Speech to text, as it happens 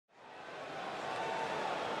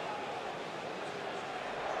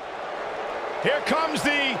Here comes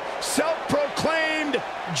the self-proclaimed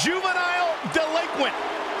juvenile delinquent.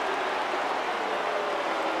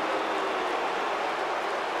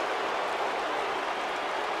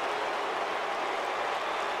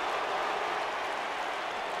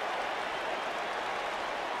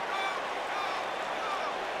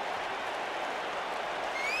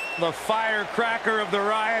 The firecracker of the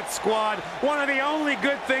Riot Squad, one of the only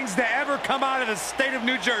good things to ever come out of the state of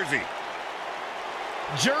New Jersey.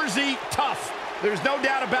 Jersey tough, there's no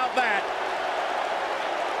doubt about that.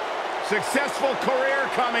 Successful career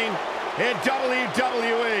coming in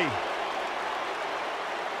WWE.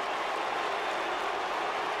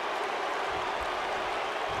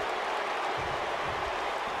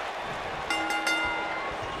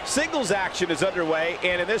 Singles action is underway,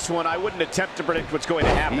 and in this one, I wouldn't attempt to predict what's going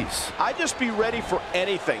to happen. I'd just be ready for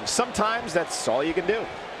anything. Sometimes that's all you can do.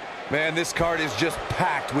 Man, this card is just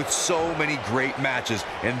packed with so many great matches,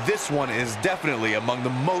 and this one is definitely among the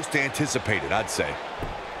most anticipated, I'd say.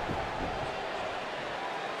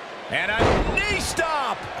 And a knee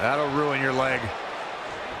stop! That'll ruin your leg.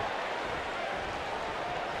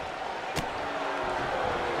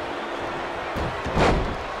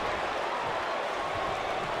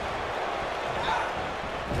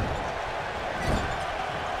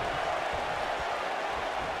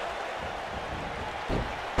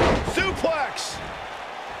 Suplex!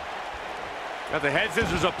 Got the head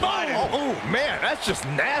scissors applied. Oh, man, that's just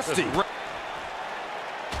nasty.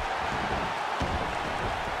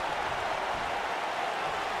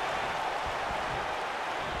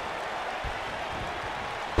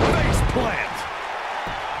 Face plant.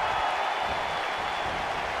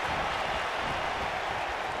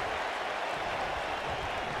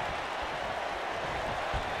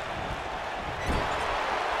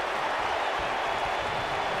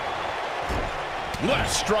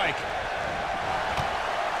 Left strike.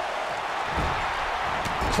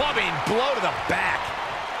 Clubbing blow to the back.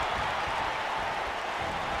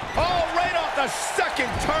 Oh, right off the second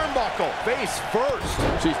turnbuckle. Face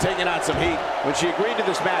first. She's taking on some heat. When she agreed to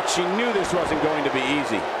this match, she knew this wasn't going to be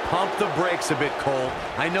easy. Pump the brakes a bit, Cole.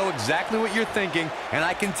 I know exactly what you're thinking, and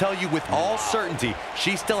I can tell you with all certainty,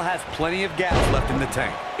 she still has plenty of gas left in the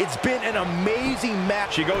tank. It's been an amazing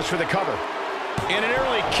match. She goes for the cover. And an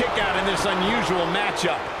early kick out in this unusual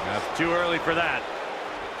matchup. That's too early for that.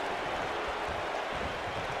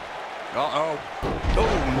 Uh-oh.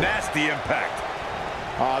 Oh, nasty impact.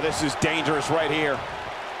 Oh, this is dangerous right here.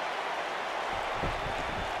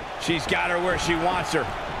 She's got her where she wants her.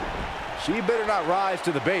 She better not rise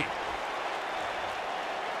to the bait.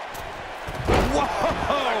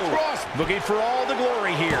 Whoa! Cross. Looking for all the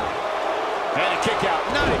glory here. And a kick out.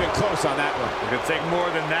 Not even close on that one. It could take more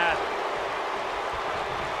than that.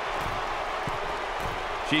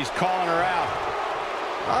 She's calling her out.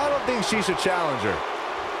 I don't think she's a challenger.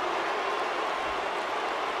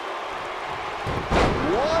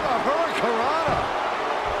 What a hurricanrana!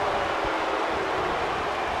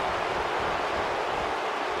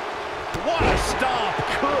 What a stomp!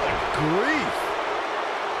 Good grief!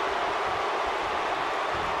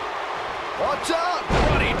 Watch out!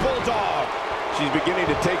 Running bulldog! She's beginning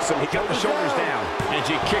to take some. He got the shoulders down, and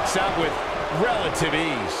she kicks out with relative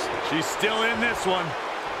ease. She's still in this one.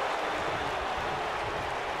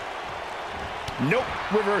 Nope,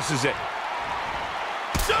 reverses it.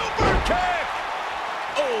 Super kick!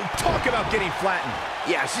 Oh, talk about getting flattened.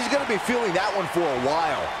 Yeah, she's going to be feeling that one for a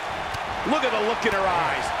while. Look at the look in her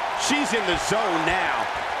eyes. She's in the zone now.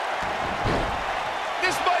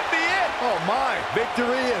 This might be it. Oh, my.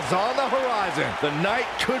 Victory is on the horizon. The night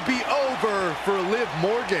could be over for Liv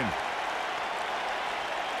Morgan.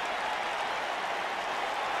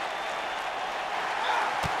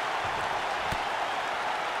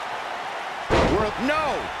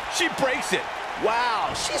 No, she breaks it.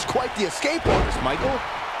 Wow, she's quite the escape artist, Michael.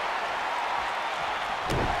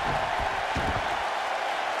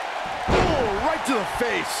 Oh, right to the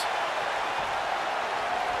face.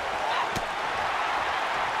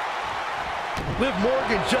 Liv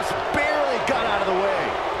Morgan just barely got out of the way.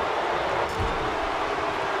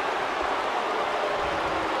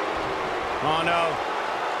 Oh, no.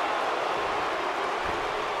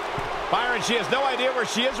 Byron, she has no idea where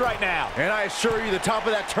she is right now. And I assure you, the top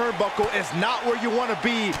of that turnbuckle is not where you want to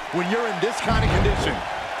be when you're in this kind of condition.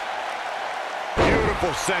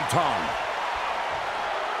 Beautiful senton.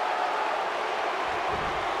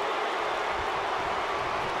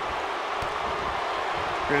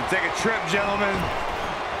 Gonna take a trip, gentlemen.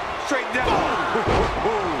 Straight down.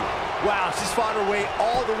 Wow, she's fought her way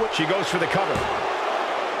all the way. She goes for the cover.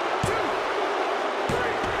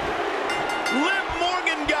 Liv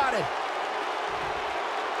Morgan got it.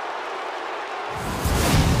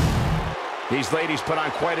 These ladies put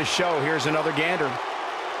on quite a show. Here's another gander.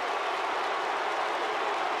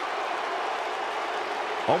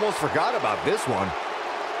 Almost forgot about this one.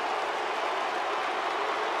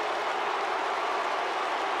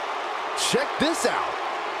 Check this out.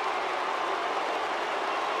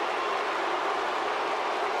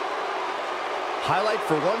 Highlight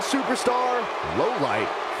for one superstar, low light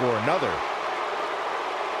for another.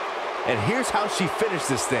 And here's how she finished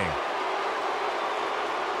this thing.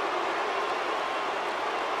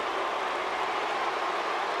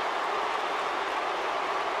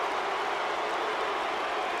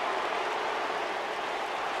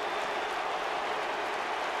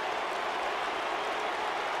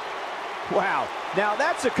 Wow, now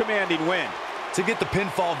that's a commanding win. To get the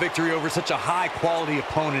pinfall victory over such a high-quality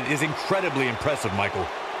opponent is incredibly impressive, Michael.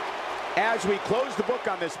 As we close the book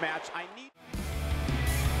on this match, I need...